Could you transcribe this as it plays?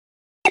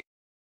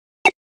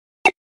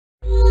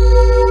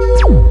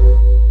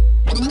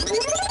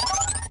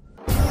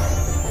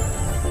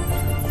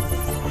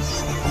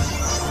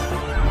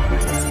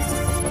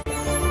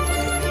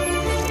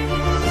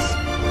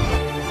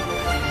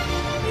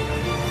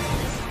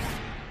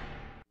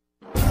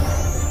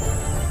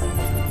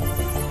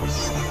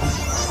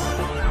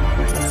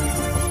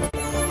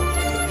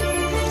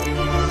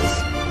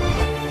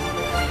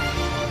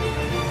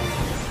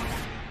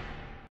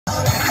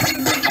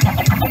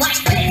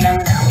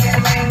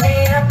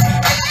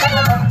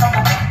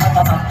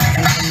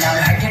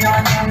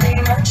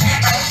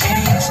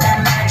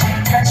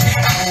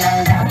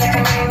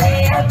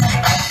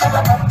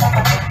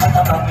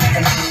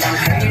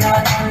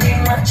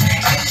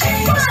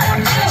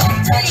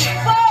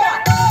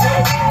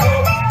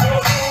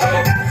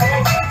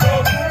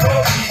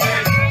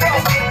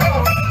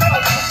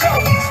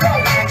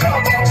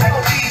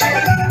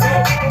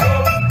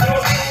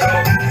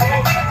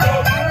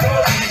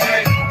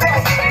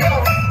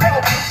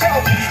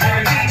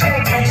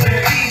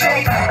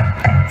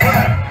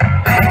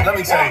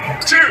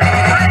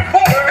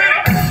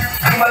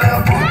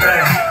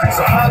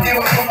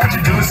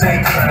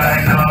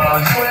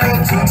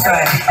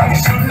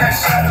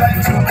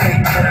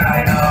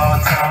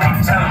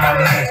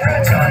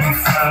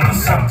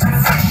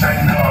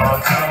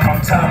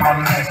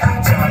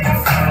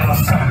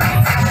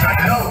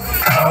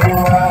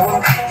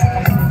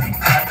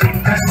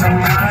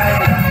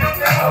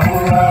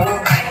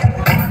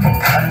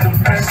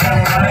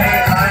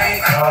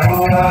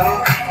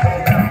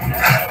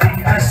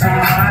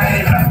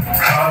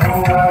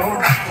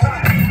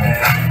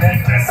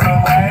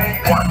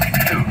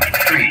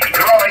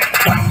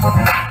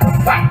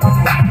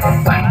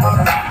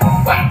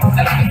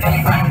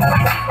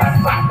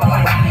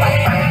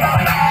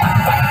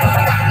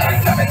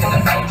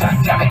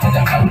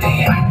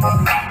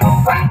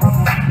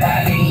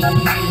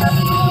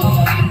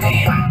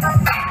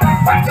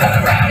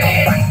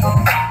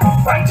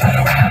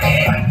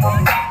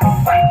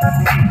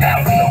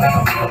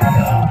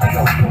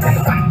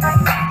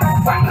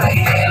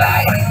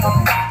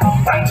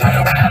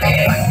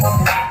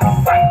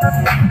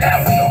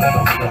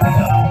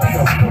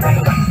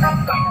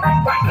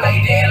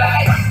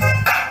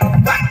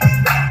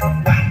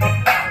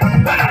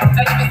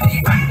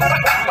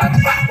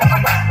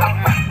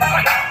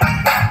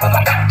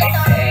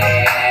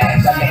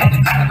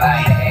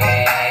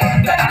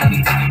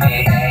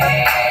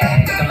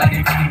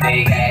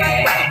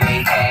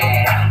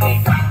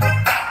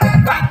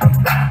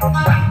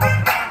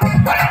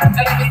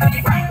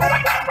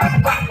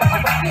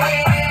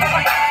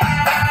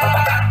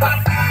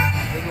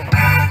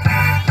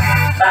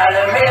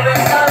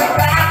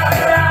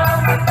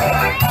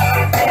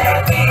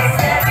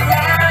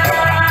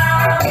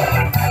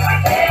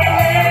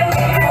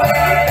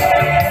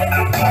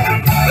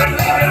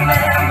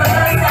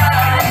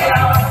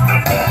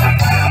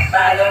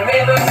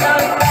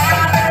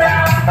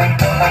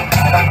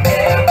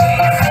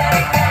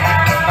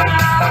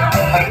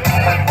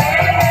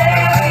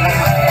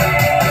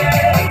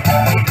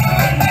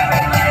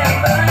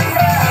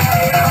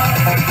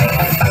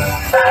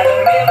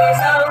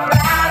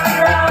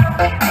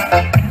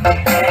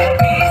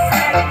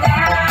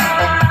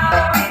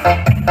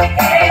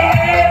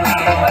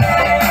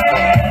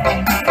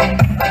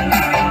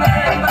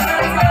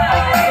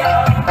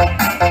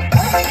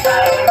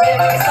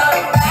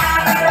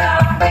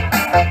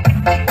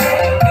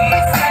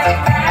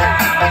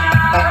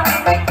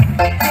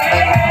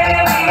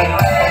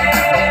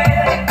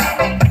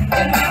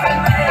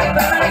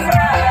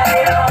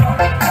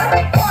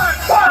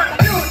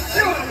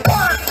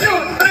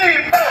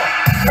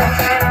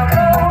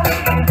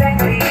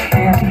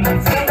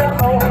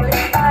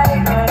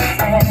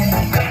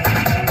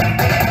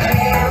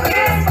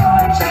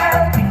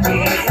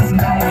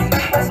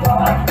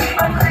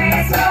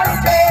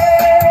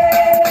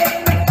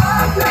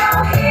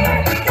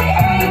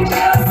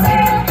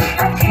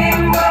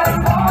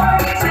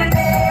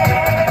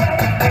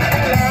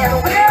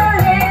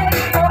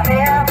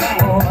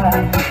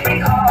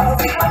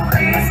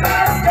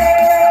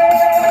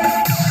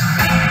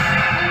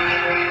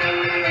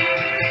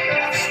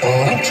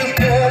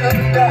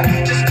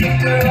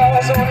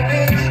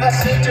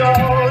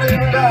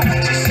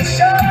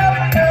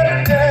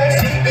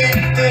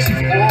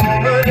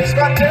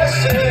my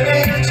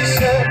destiny. She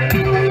said,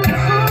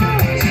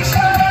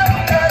 shut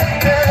up and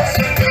dance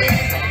with me.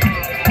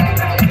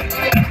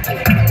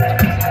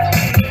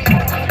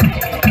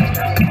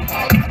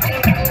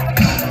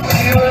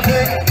 We were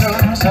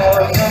victims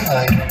of the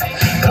night,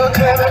 the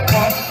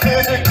chemical,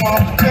 physical,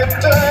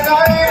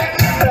 kryptonite,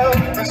 help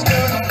us to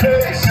the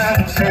face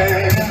and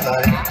fading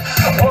light.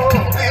 Oh,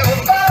 we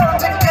were bound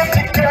to get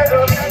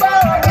together,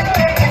 bound to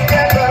get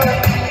together.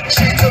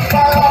 She took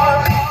my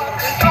arm,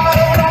 I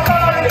don't know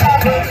how it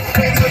happened.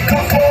 We took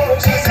her forward,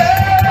 she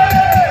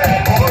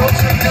said, hold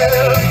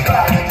together,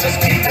 just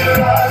keep your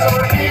eyes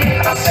on me.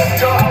 I said,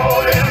 don't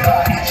hold it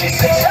back. She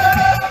said, shut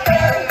up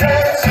and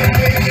dance with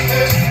me.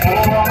 This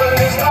woman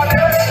is my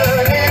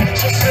destiny.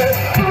 She said,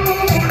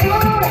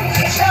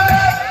 shut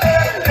up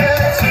and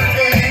dance with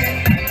me.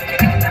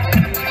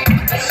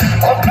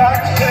 A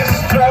practice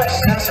dress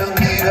and some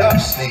beat-up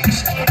sneaks.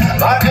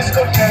 My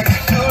discotheque,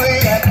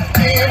 Juliet,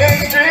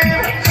 teenage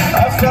dream. I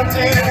felt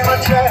it in my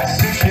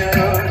chest if she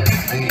looked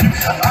at me.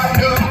 I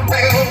knew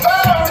we were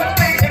bound to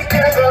be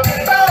together,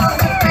 bound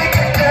to be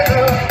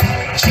together.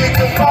 She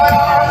took my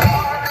arm,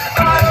 I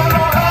don't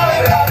know how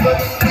it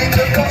happened. We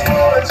took her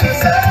forward, she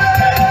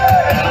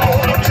said,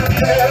 hold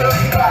together,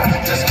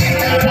 just keep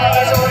your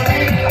eyes on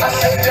me. I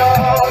said, you're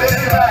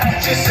holding back.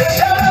 She said,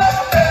 shut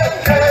up and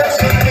dance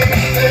with me.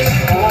 This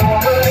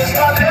woman is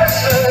my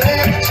destiny.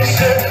 She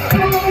said,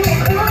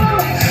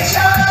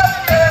 shut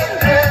up and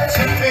dance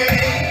with me.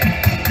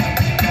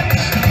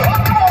 Oh,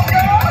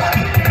 God.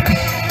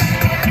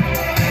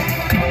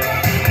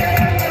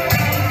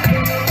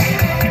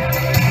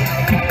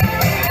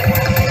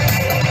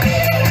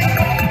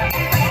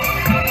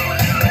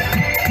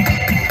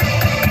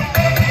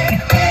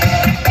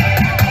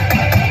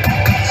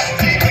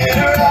 Deep in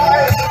her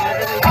eyes,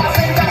 I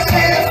think I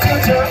see the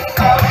future.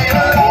 I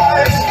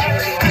realize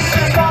this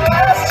is my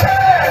last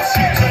chance.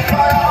 She took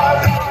my arm,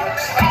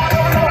 I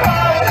don't know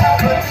how it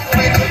happened.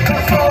 We took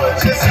her forward,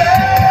 she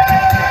said,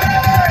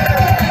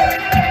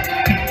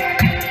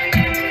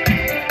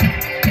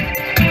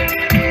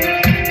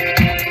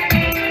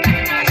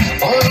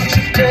 won't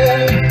you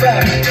get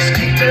back? Just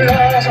keep your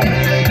eyes on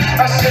me.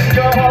 I said,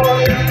 you're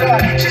holding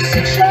back. She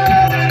said, shut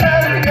up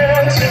and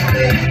dance with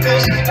me.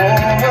 This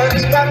woman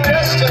is my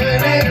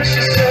destiny.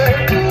 She said,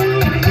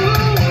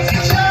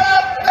 shut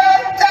up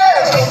and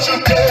dance. Don't you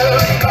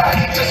get back?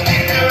 Just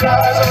keep your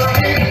eyes on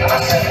me. I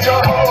said,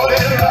 you're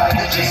holding back.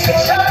 She said,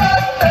 shut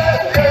up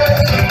and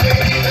dance with me.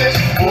 This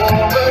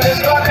woman is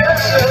my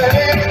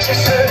destiny. She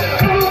said,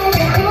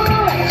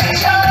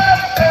 shut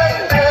up and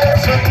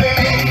dance with me.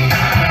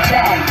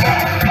 10,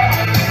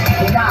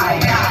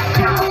 9, 8,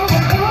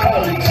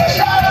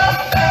 Shut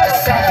up and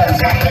dance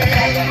with me.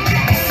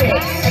 6,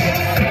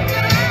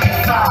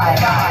 5,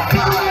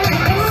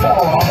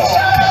 4,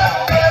 Shut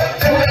up and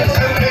dance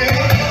with me.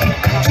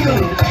 2,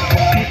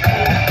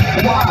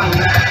 1.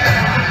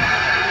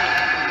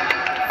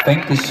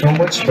 Thank you so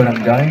much,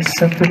 Barangay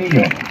San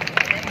Fernando.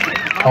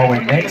 Our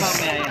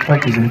next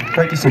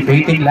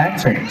participating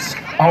lanterns,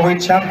 our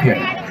champion,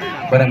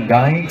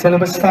 Barangay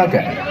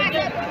Talabastagan.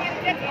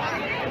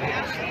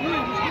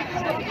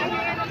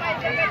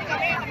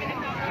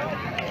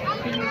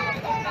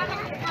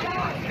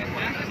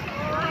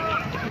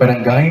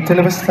 Barangay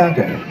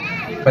Talabastagan,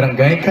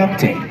 Barangay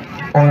Captain,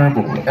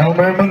 Honorable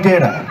Elmer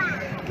Manguera,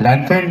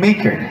 Lantern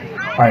Maker,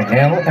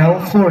 Arnel L.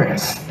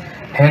 Flores,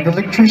 Head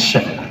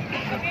Electrician,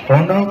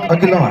 Ronald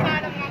Aguilar,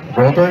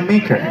 Rotor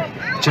Maker,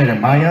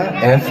 Jeremiah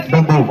F.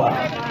 Balboa.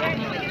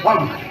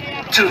 1,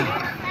 2,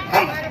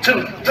 1,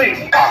 2,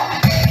 3.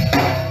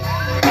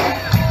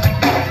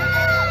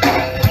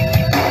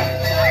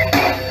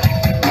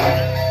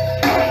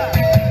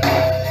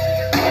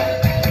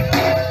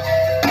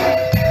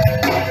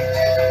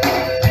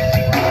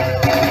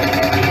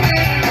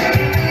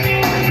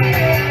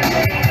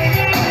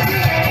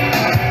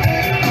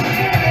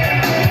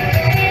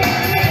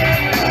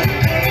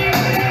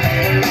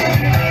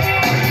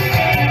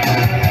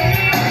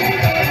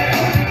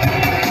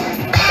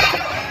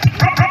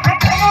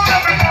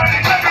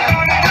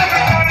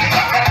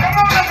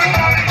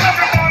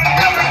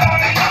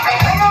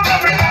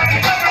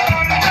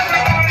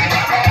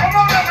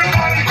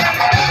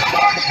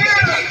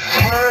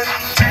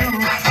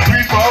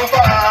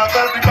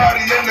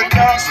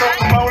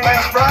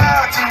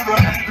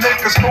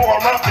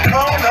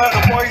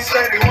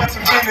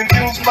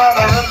 But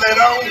I really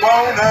don't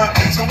wanna.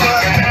 So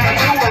what can I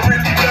do? I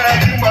really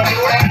value my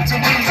Lord. To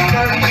me,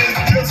 learning is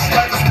just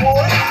like a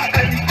sport.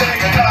 Anything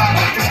God,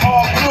 it's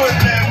all good.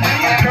 Let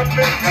me come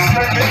in and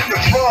sing in the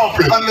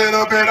trumpet. A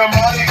little bit of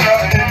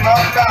Monica in my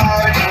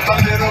life, a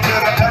little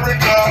bit of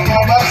Erica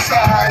on my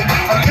side,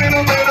 a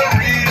little bit of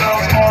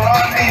Rita's all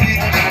I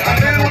need, a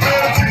little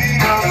bit of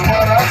Tina's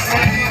what I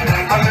see,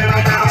 a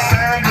little bit of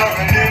Sandra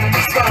in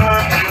the sun,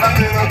 a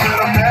little bit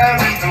of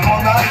Mary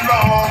all night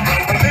long,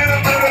 a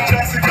little bit of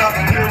Jessica,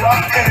 here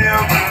I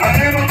am, a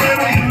little bit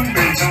of you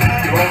makes me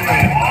your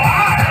man.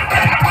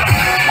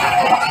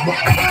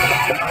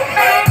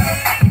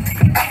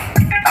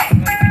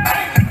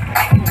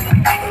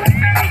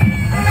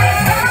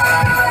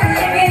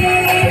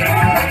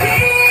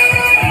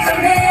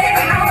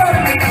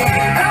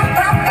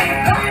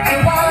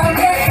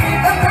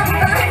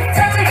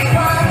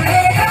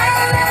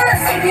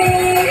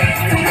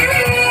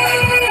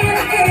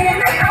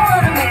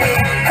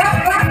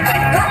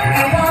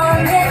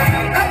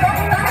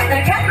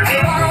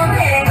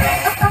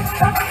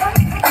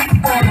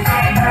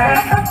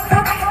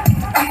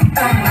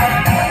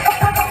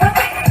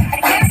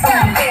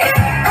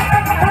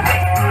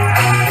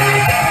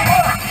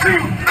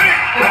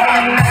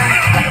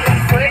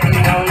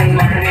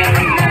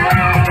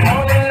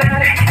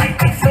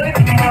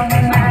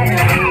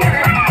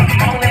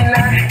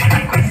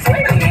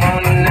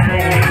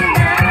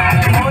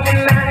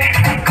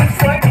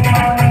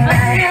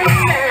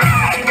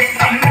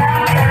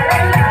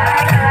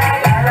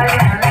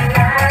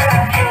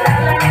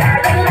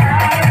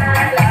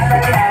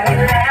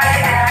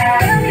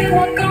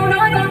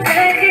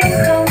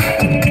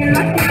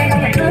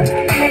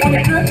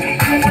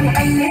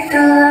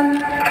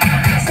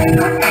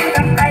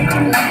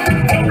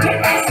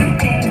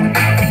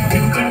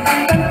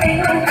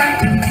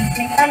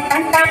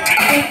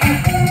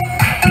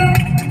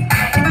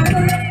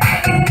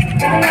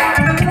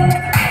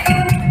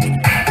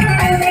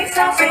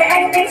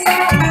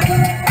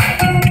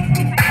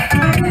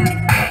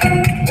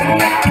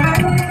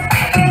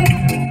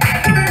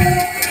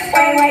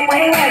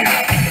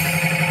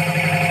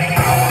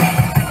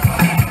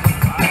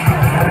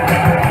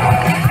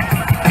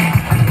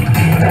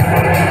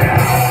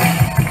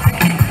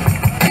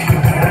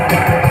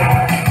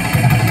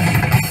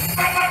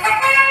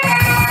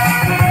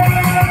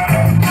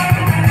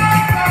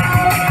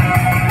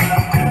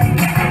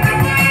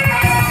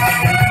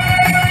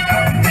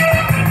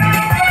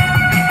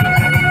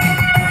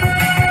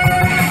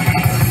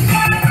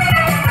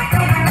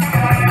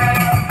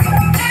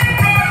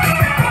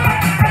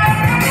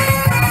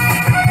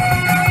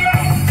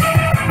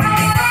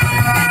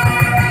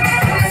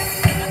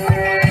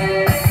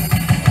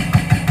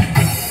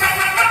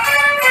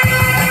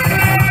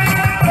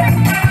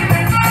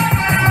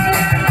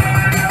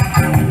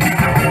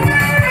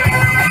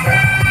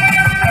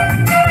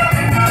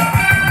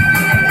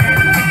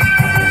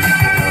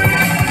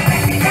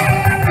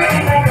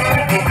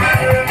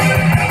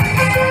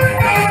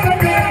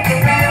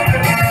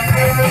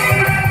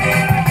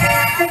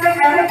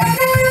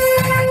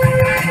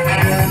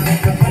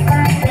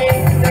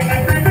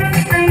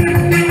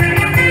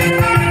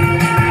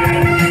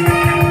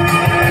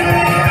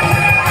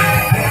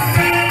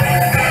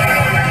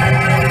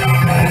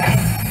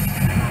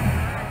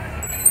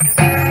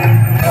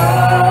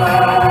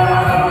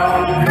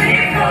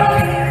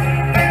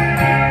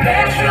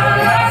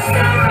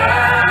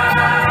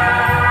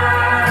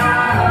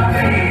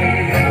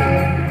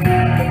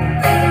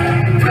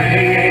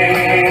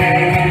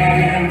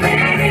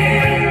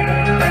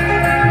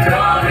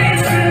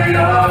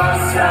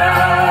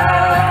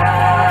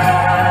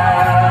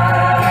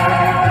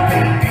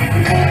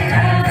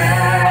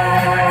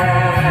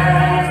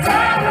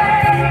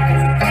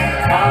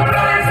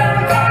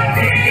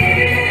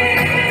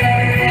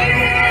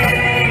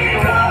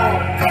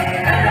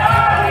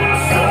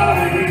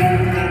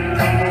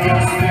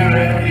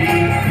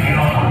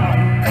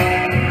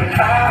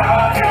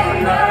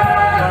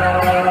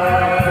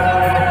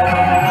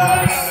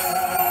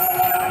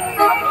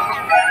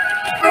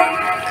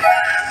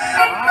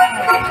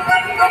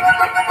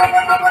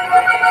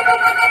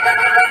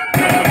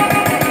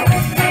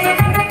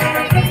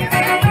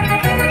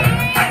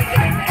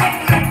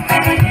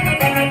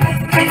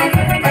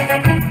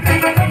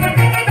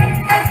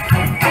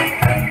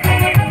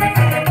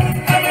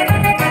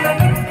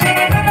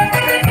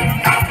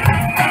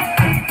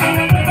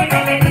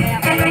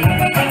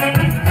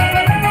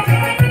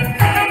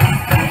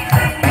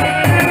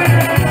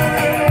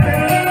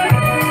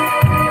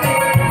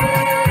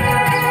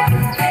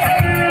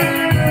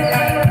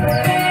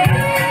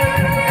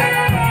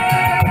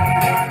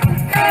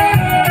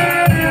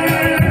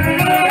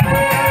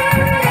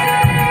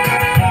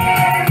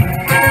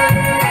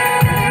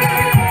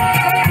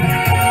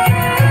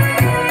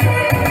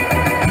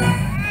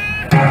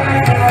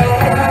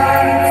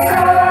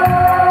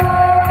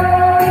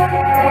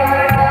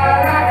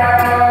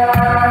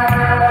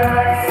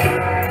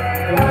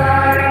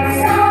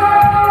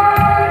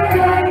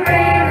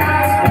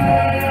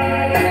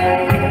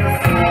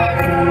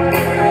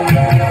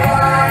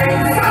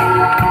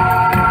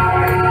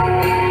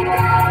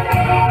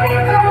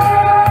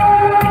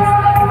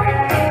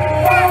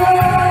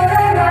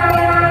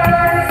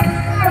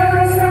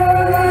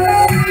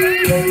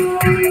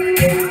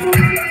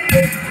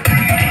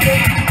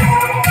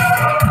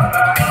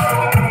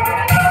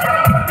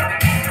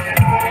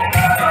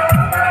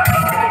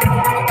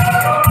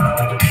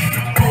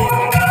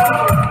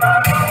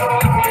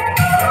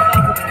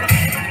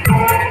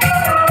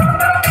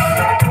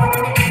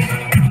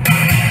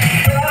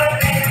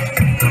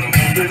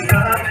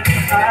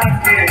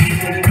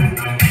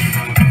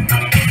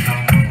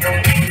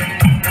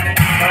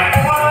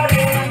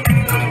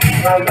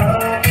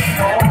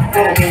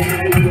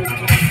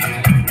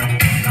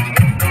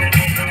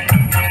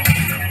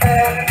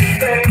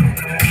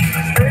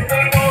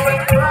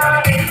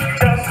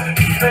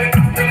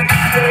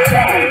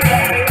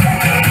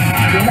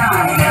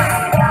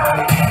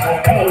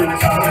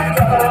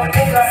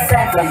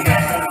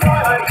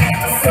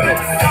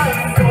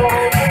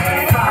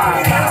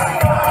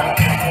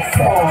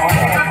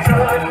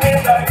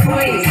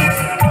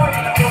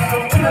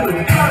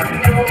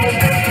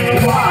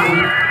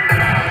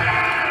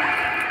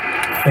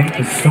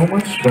 so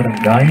much,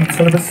 Barangay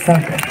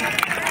Televistagan.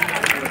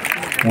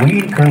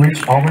 We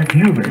encourage our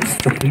viewers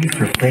to please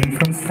refrain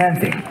from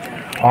standing.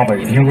 Our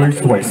viewers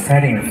who are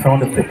standing in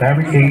front of the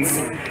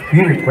barricades,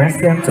 we request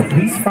them to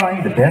please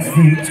find the best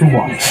view to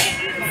watch.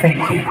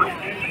 Thank you.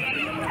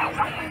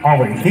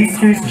 Our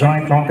this year's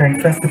Giant Lantern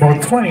Festival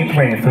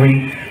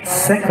 2023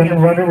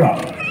 second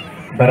runner-up,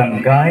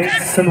 Barangay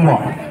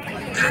Salwan.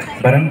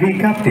 Barangay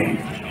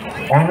Captain,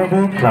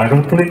 Honorable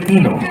Claro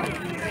Tolentino.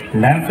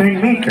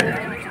 Lantern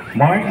Maker,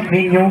 Mark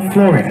Nino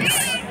Flores.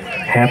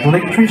 Head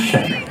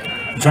Electrician,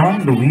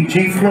 John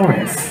Luigi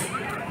Flores.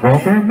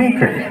 Rotor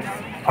Maker,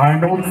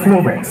 Arnold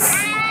Flores.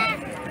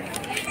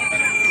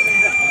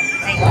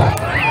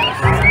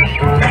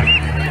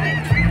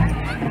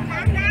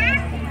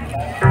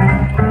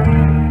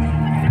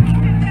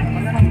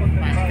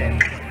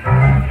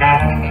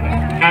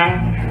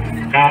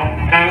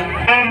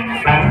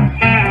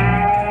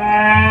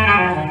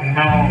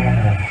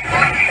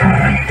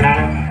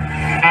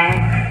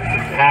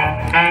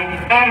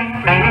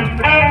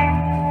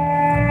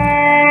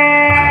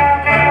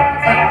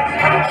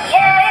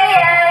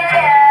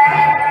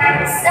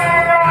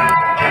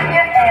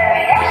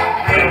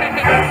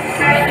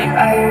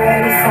 Are you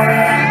ready for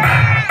it?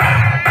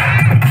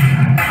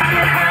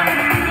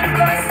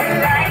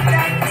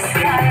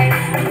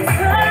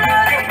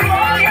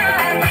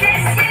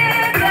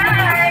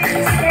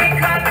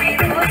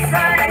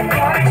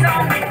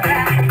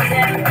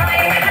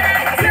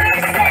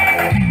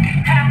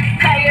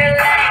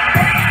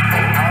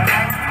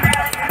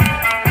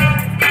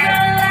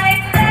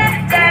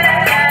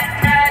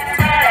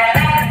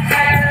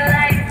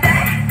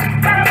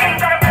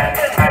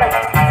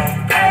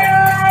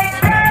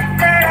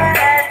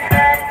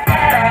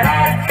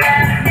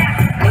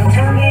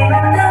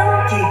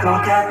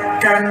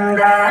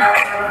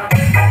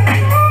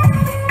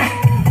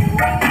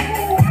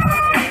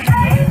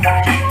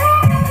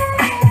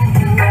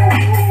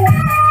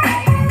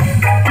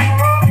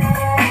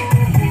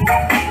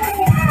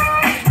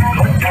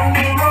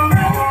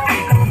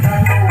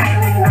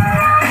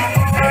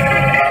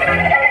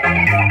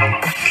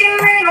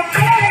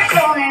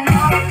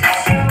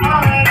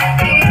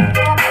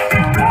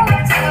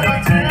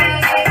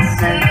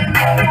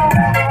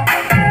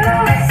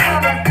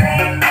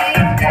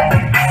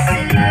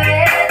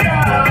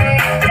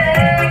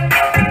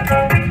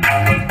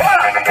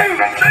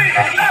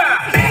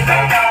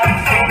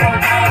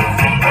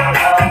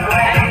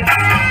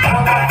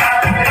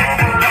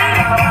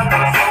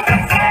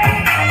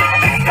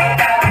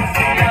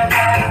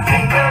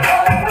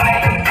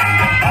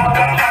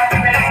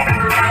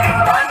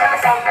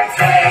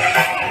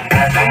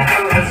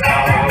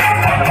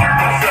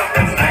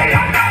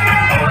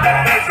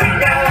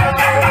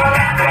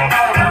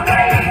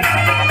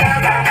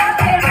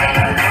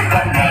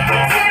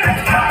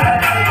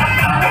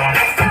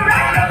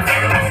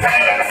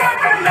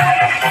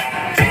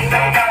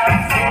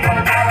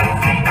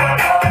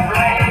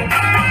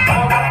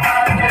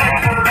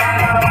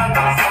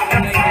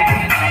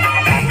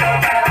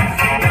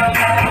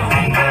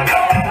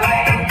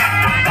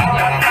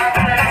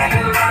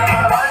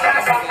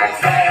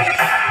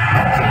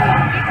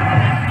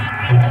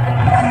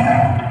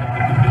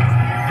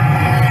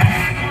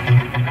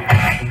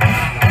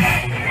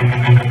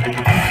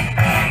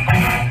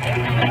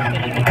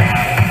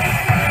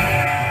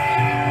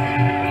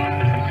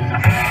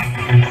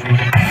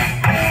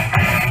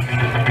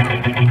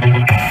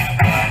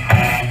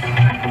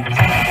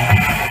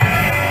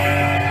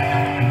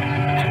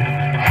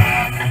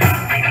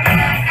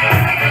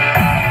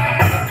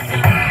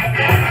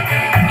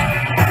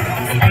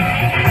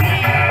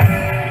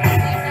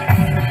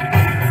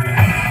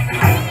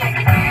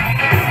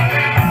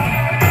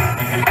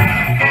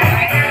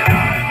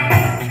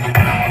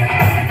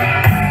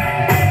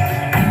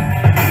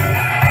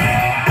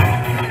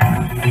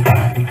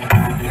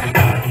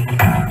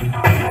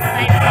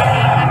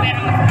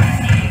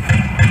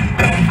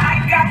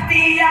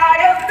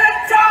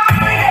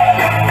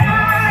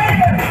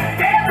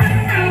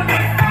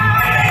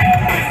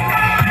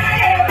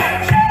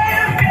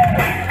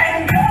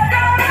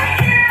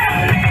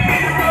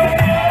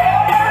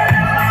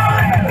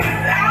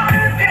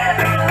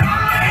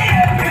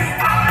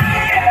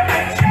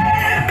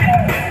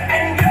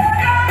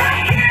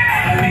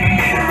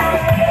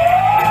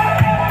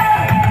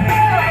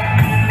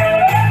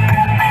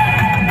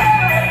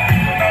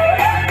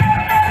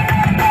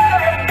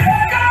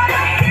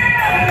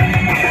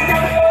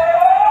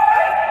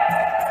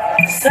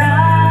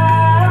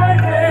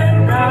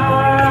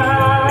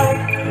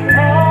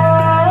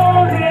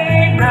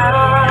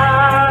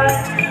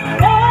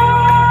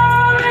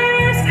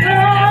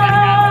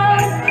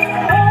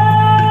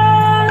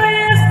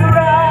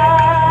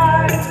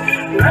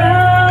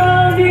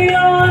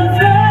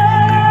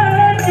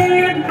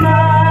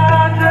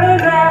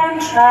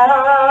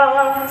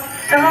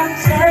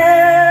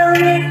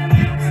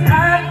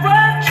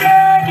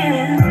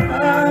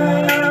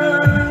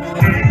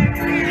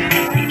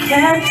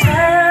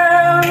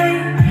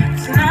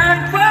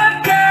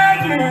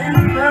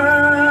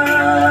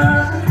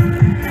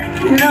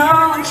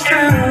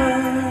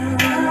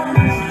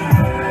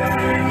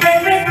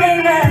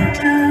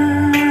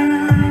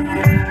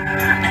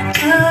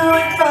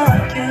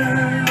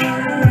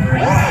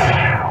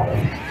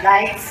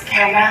 Lights,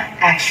 camera,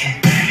 action.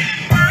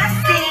 I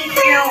see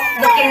you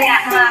looking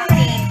at my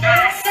feet.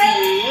 I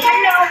see. You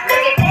know,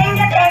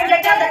 tenga, tenga,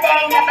 tenga,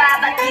 tenga,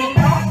 baba,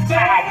 kiko,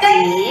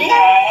 daddy.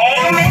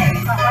 Hey, zoom in,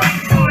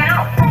 zoom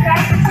out, okay.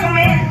 Zoom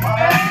in,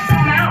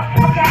 zoom out,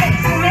 okay.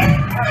 Zoom in,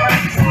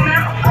 zoom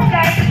out,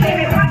 okay.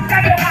 Baby, rock,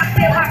 rock, rock,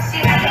 rock,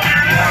 see that.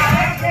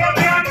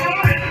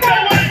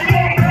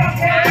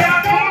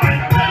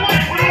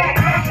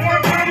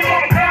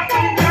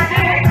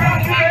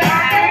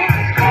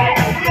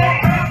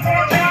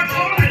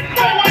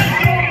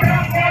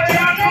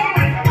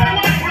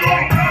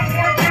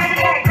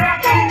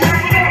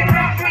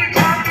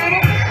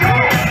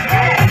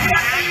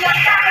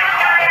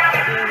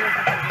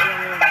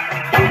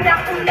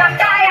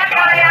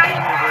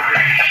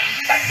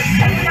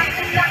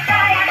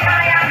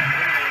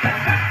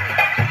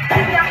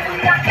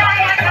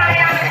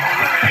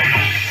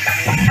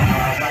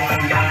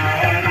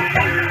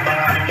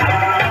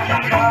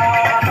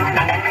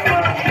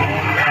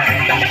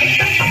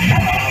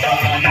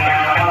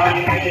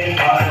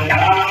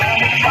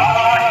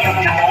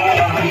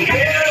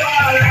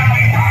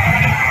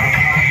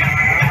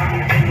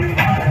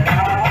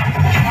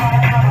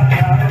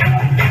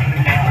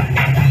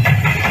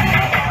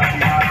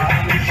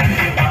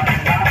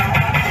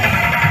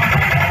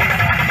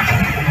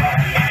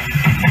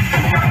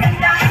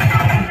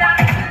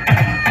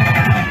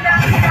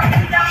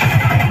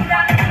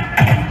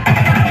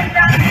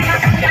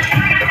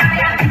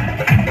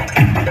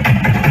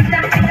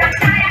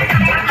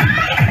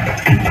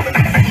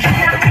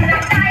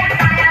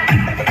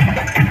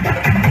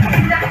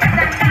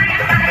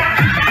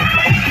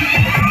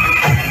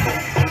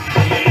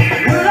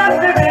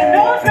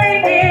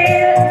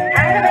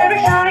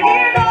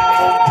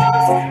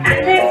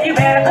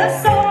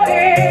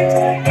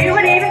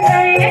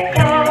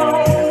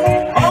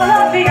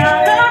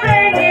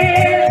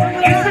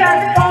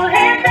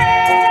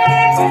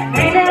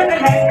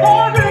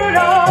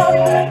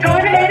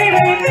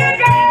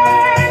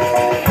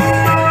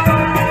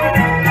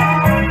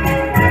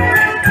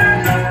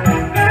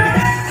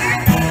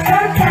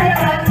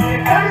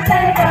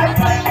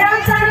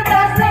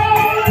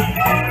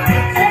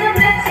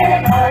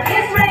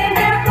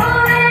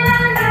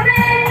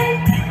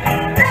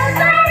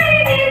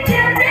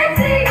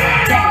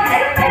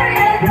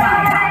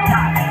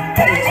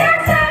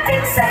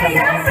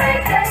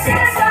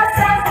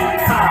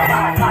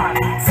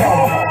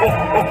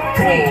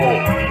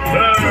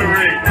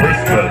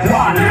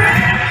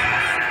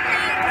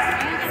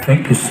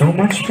 Thank you so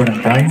much,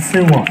 Barangay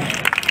Sirwan.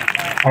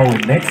 Our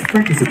next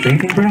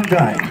participating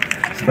barangay,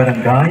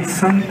 Barangay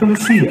Santa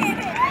Lucia.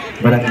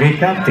 Barangay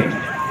Captain,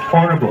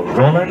 Honorable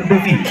Roland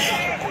David.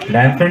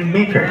 Lantern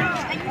Maker,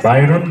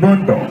 Byron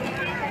Bondo.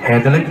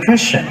 Head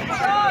Electrician,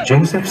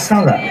 Joseph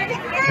Sala.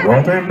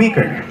 Rotor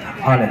Maker,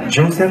 Alan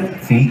Joseph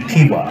V.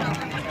 Kiwa.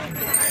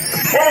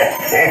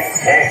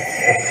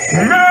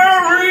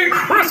 Merry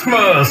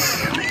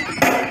Christmas!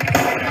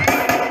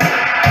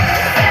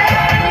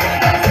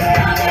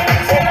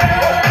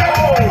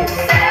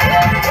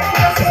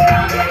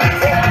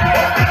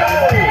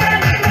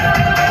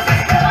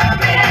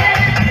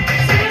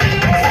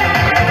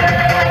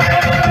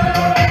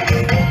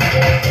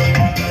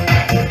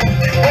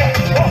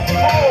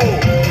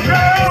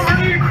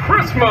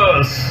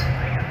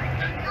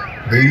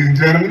 Ladies and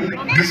gentlemen,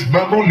 this is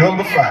Bumble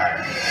number 5. 1, 2,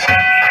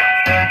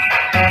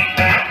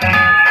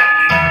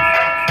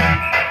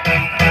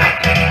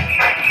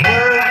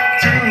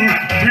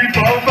 3,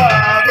 4,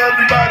 5.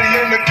 Everybody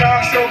in the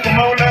car, so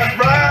come on, let's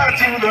ride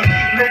to the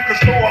liquor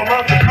store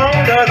around the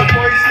corner. The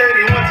boys say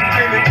they want some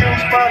gin and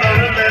juice, but I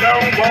really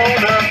don't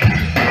wanna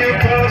be a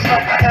buzz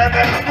like I had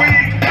that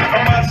sweet.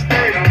 I might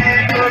stay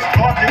here, just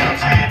talking to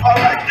see. I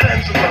like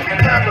Angela,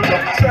 Pamela,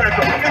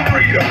 Sandra, and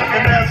Rita.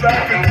 And as I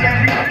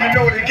continue, you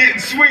know they're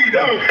getting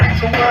sweeter.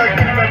 So what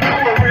can I do?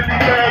 I really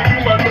love you,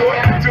 my lord.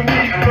 To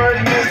me,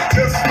 flirting is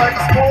just like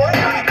a sport.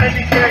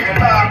 Anything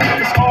about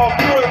it's all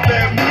good.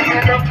 Let me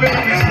jump in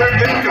and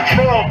start in the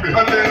trumpet.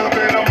 A little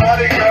bit of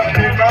Monica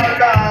in my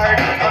life.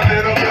 A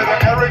little bit of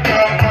Erica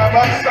by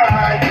my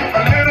side.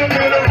 A little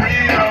bit of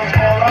Rita's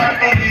all I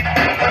need.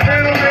 A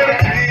little bit of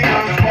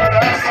Tina's what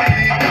I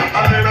see.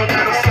 A little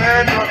bit of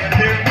Sandra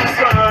in the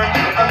sun.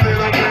 A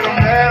little bit of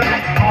Mary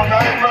all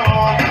night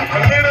long. A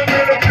little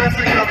bit of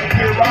Jessica,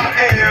 here I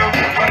am.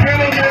 A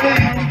little bit of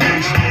you,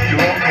 bitch,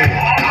 you're me.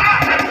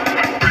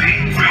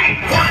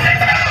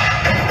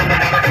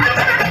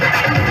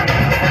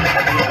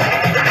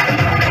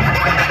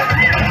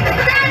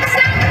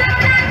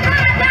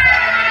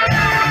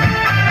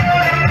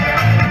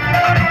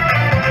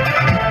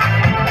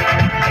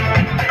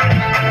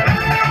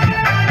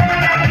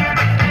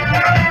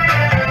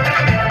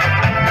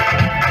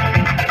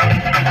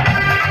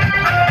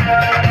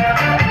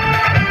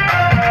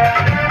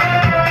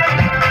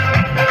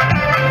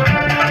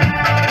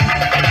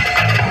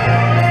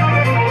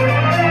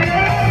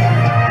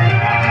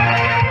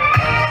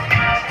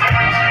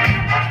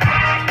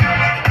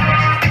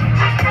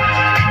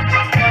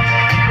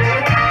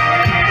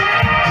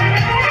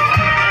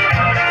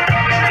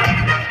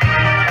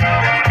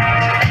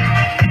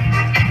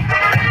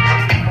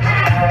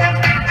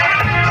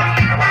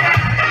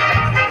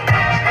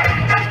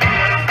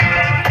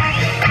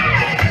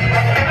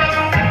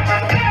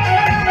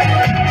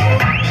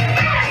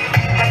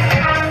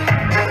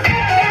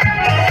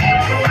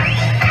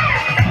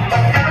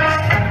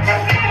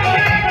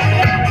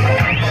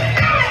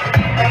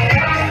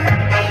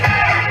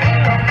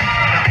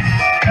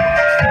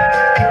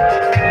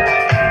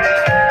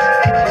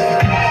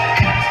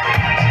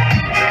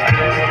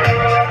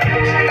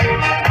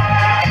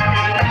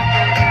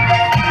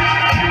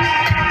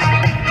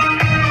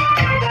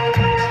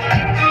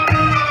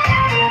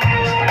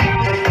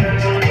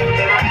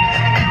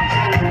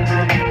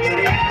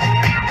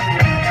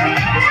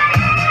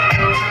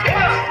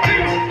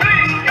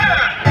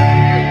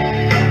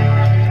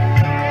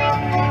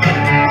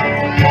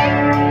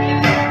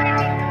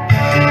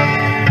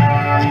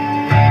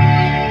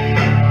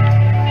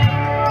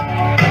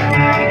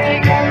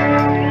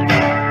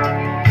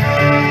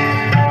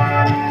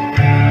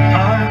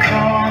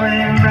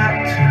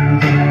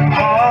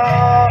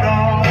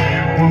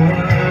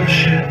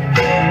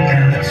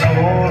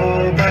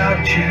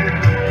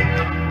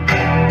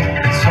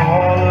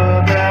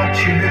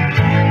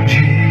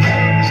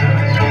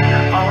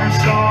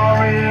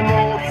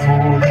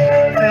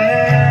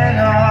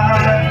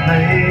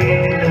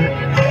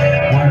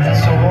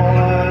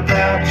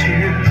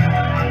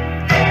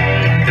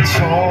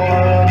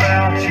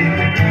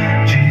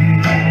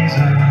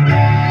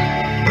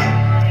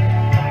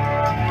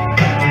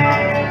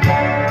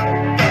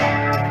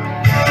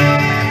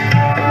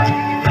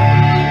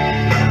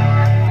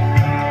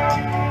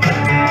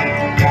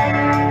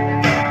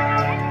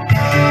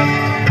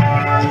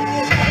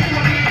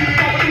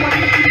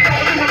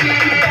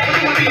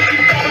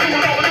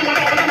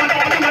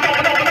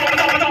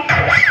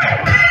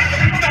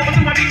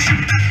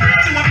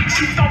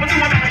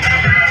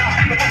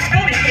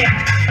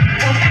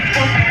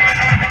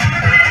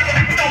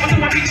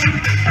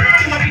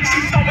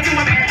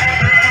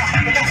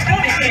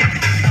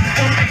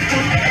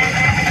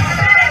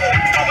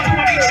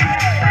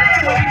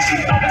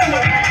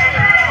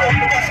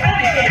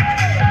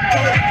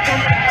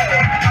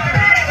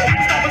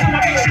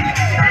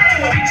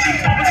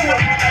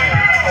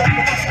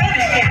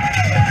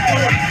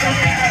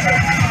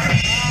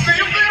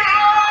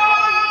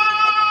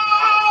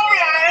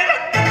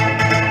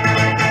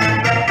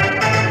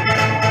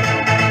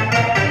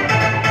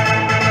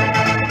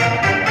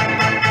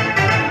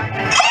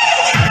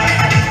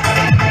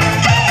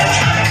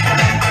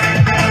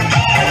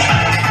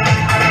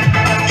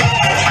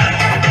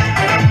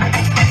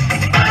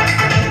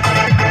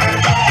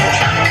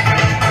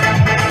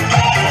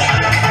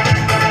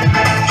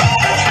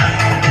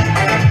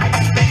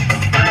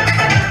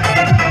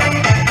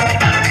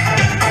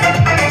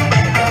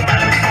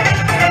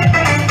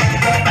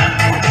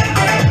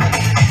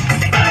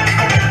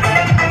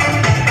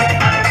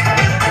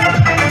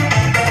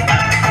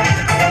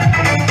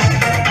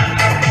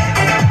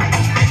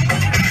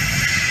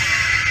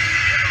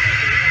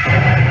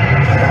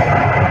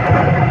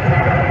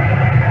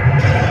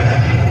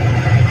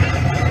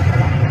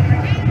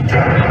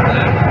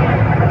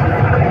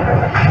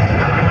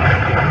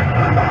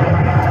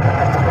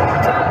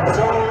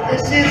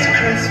 is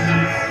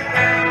Christmas.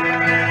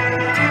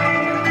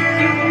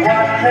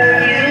 What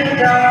have you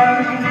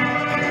done?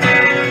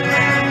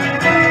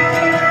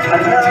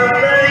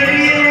 Another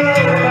year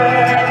over,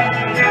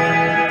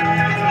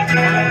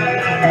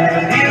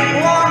 and you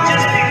won't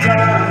just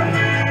begun.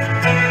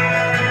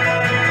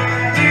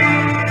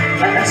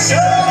 And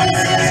so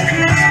this is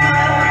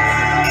Christmas.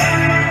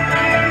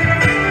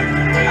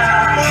 I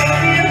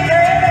hope you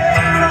had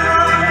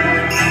fun.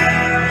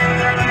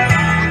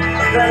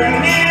 The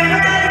near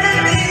and the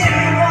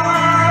dear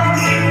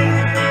ones,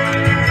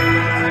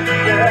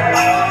 the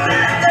old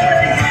and the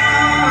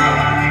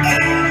young.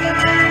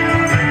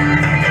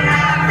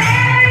 A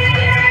Merry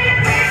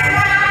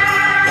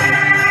Christmas.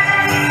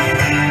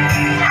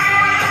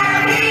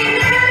 Happy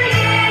New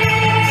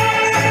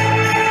Year.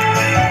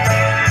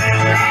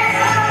 Let's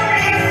hope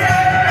it's a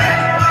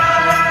good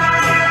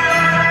one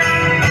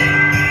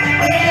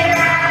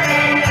without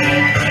any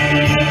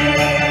fear.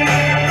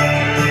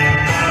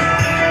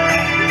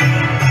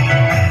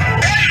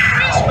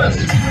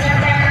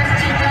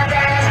 Jingle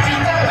bells,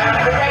 jingle all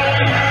the way.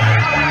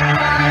 Oh, what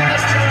fun it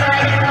is to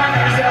ride in one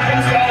horse open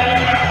sleigh.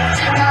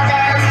 Jingle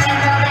bells,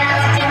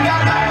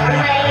 jingle all the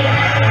way.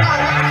 Oh,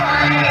 what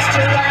fun it is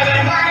to ride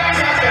in one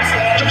horse open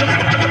sleigh.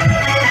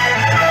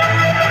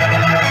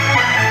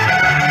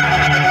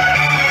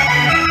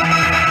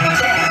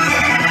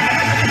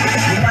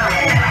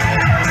 9, 8,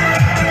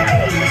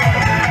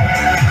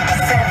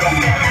 7,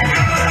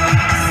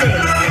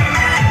 6, 5,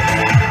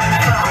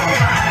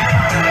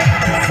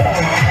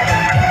 4,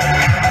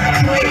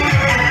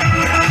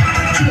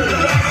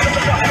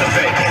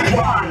 3, 2,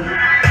 1.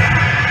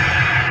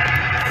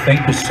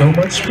 Thank you so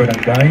much,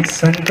 Barangay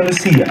Santa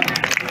Lucia.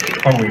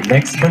 Our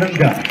next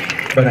barangay,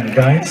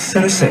 Barangay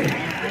San Jose.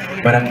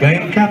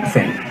 Barangay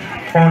Captain,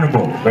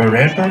 Honorable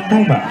Loreto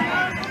Toma.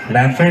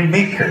 Lantern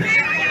Maker,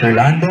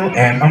 Orlando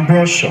M.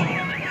 Ambrosio.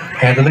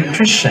 Head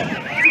Electrician,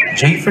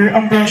 Jafer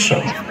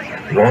Ambrosio.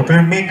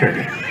 Rotor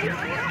Maker,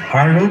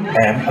 Harold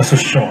M.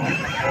 Asuncion.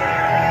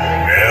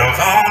 Bells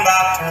on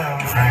bobtail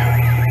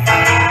frame,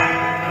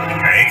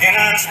 making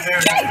us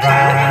spirit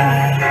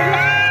bright.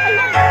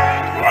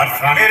 What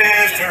fun it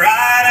is to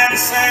ride and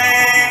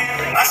sing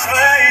a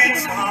sleigh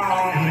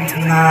song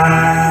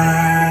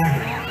tonight.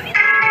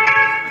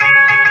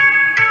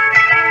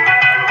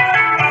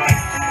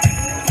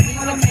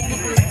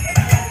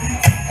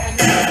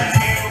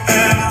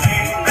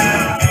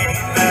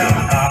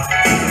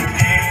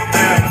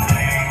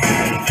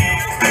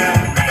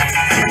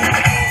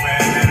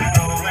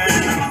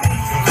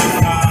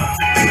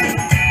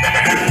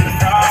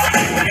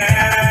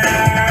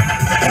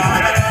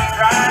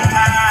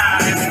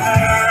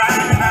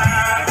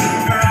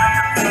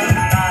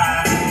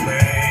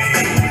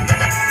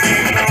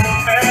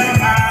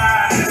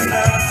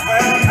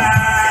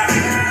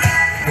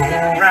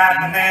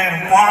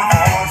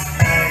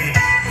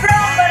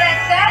 From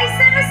Barangay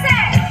San Jose.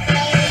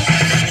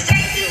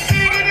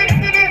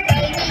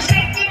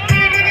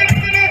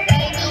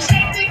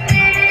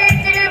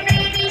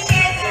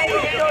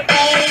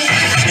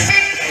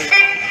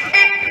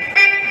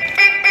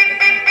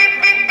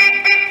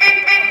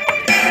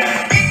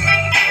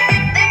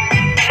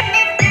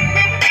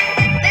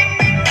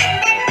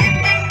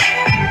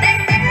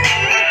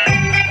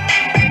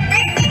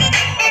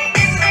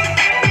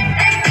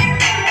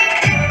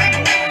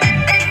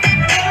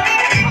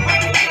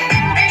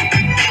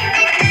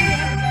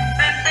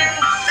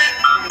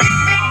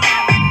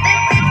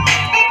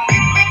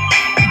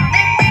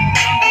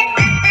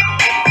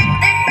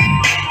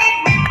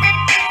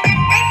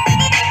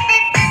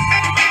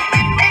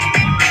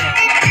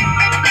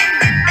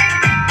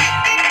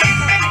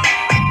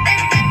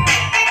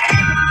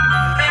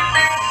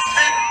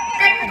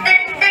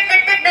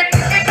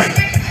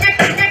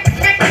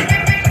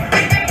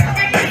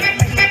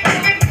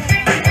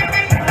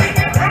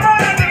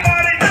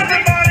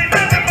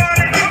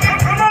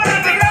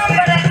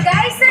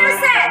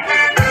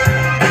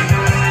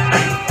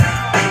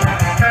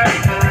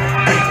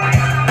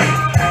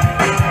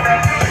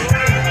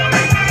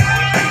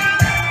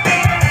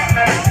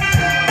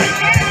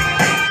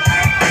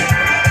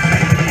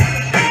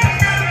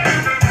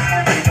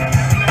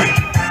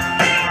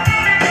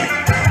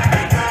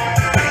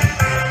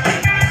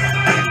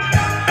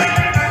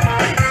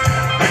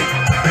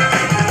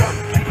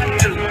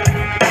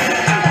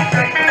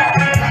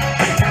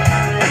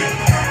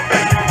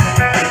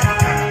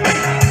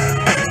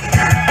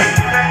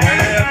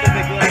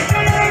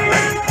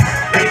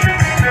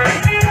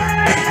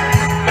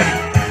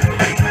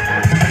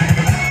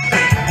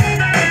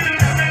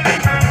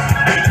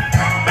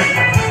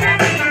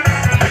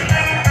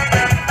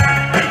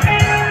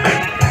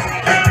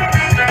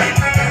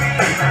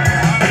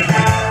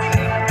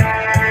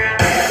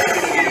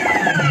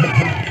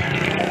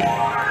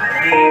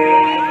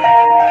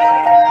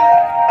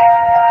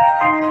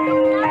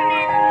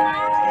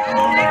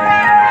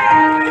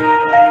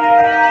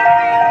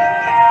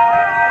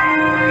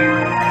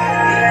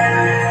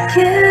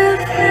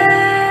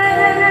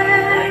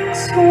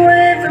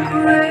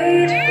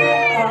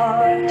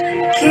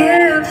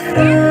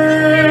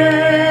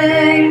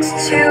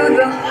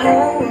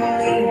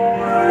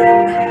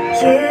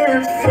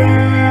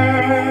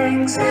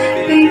 songs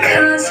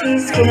because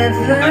he's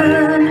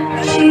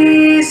given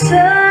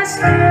Jesus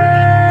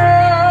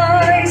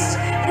Christ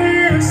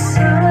his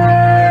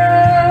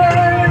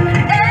son.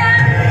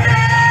 And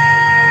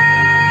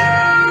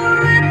now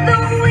let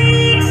the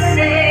weak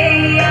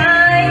say I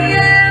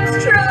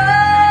am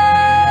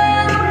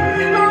strong.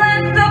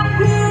 Let the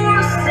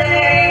poor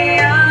say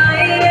I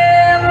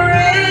am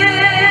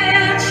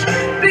rich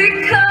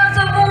because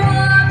of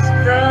what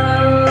the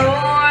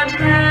Lord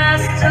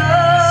has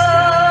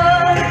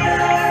done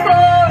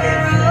for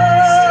us.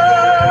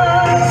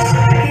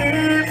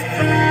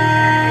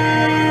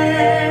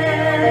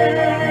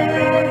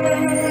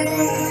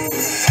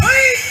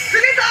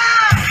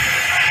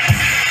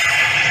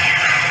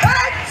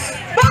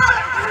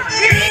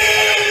 Give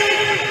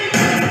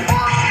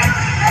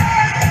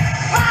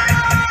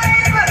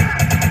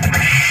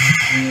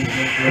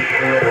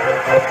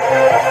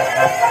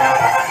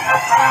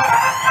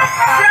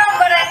From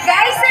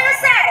Barangay San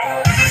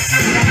Jose.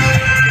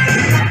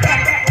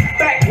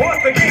 back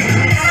once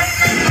again.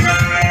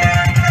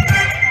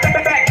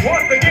 Back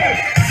once again.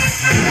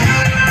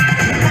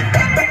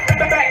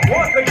 Back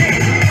once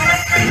again.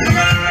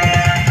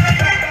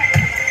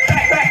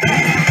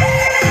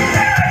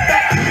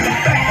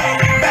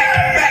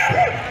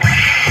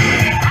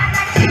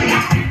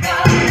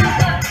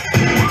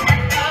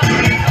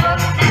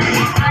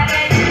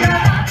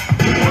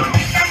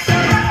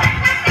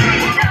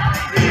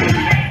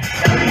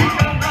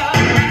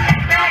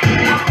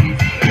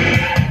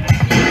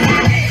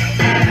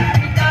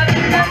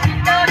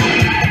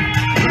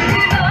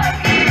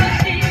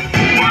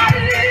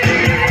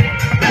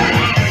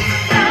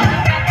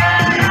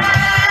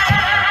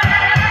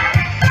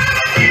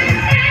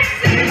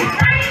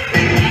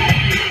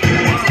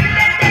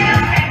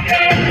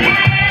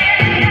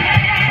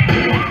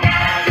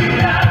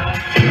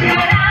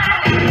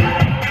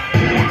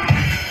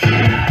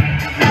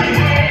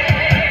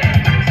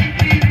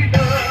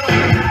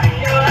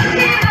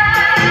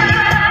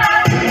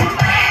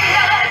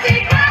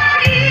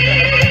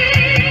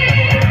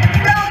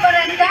 From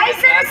Barangay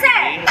San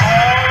Jose.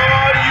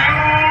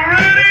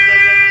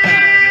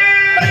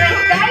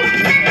 Barangay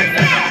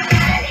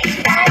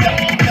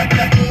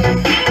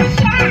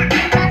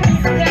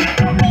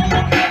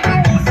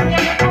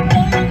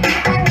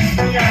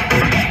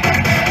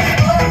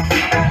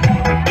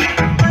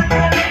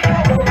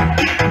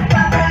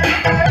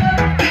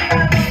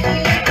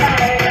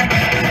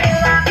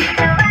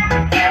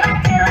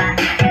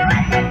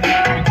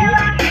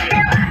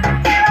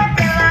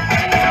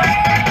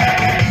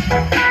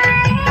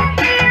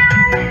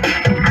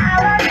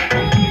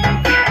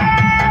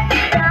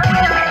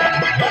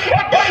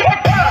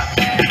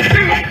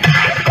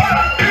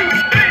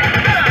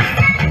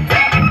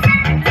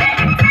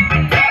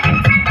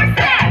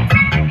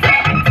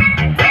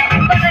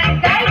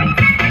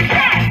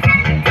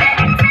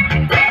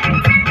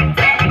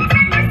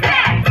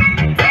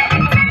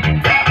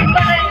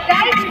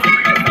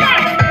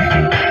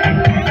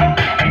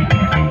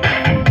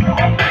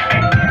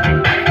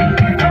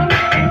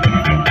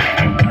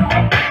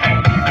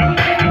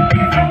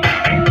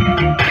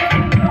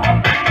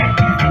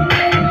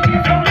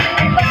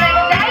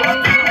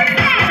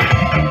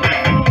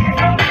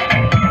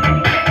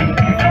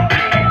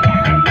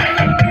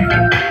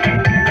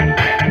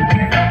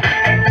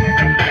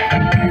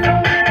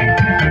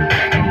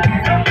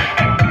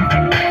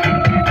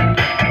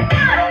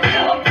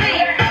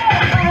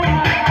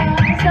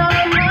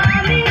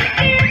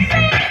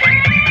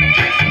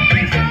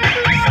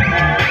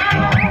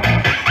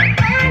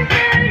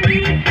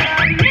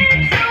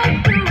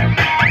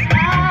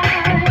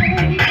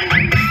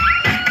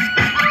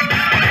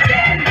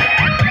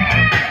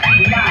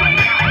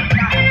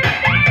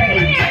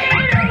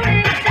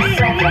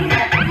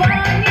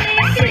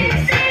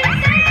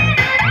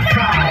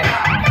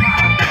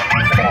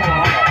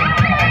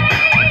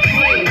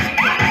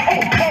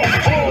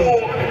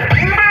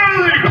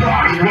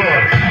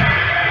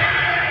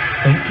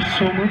Thank you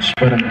so much,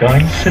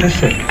 Barangay San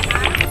Jose.